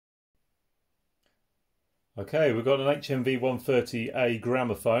Okay, we've got an HMV 130A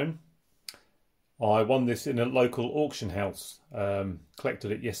gramophone. I won this in a local auction house.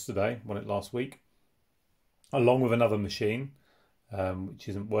 Collected it yesterday, won it last week, along with another machine, which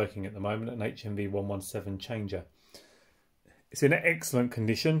isn't working at the moment, an HMV 117 changer. It's in excellent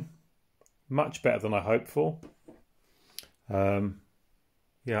condition, much better than I hoped for. Yeah,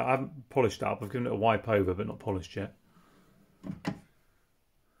 I haven't polished it up. I've given it a wipe over, but not polished yet.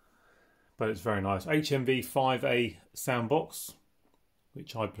 But it's very nice. HMV 5A soundbox,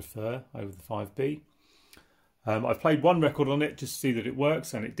 which I prefer over the 5B. I've played one record on it just to see that it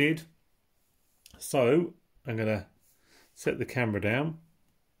works, and it did. So I'm going to set the camera down,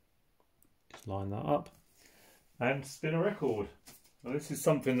 just line that up, and spin a record. Now, this is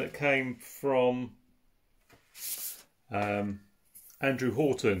something that came from Andrew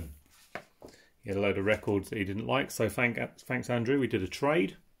Horton. He had a load of records that he didn't like, so thanks Andrew, we did a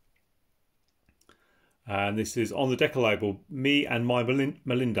trade. And this is on the Decca label, Me and My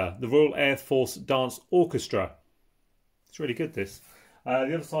Melinda, the Royal Air Force Dance Orchestra. It's really good, this.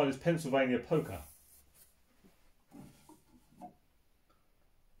 The other side is Pennsylvania Polka.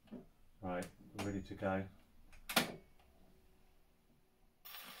 Right, we're ready to go.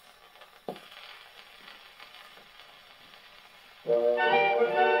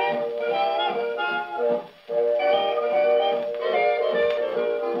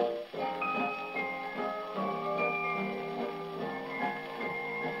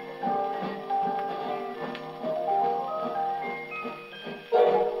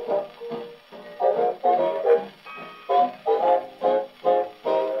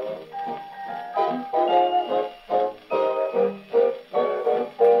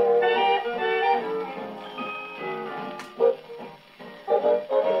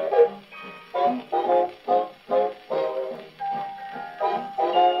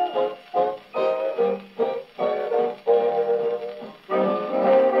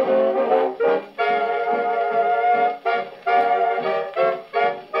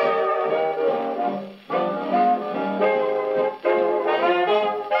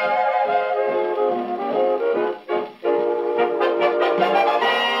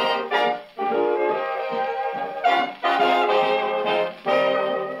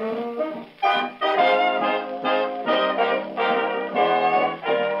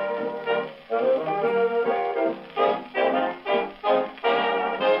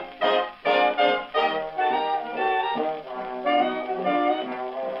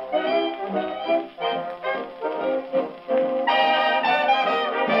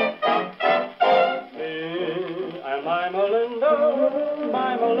 My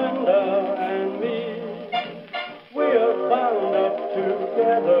Melinda and me, we are bound up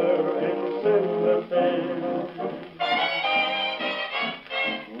together in sympathy.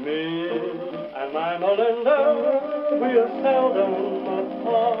 Me and my Melinda, we are seldom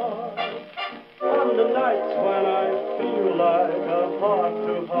apart. On the nights when I feel like a heart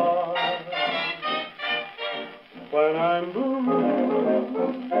to heart, when I'm blue,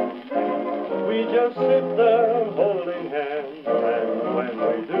 we just sit there holding hands, and when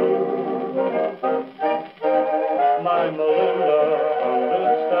we do, my Melinda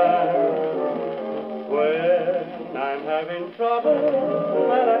understands. When I'm having trouble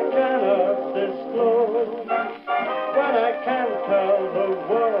that I cannot disclose, when I can't tell the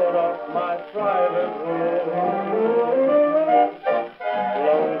world of my private woe,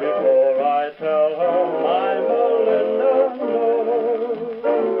 long before I tell her, my Melinda knows.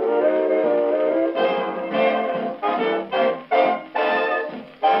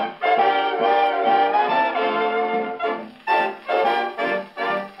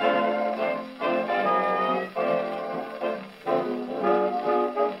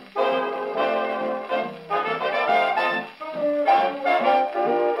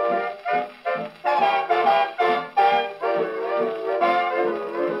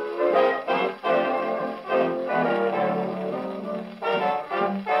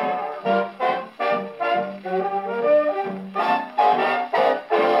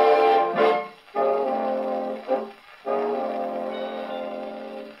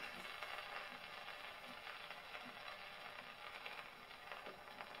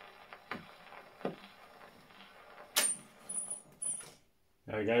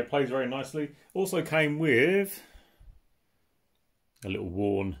 There we go, it plays very nicely. Also came with a little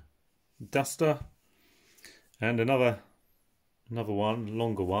worn duster and another one,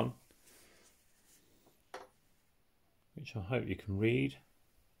 longer one, which I hope you can read.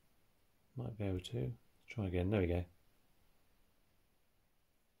 Might be able to. Let's try again, there we go.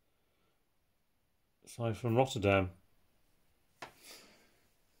 So from Rotterdam.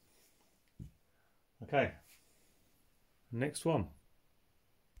 Okay, next one.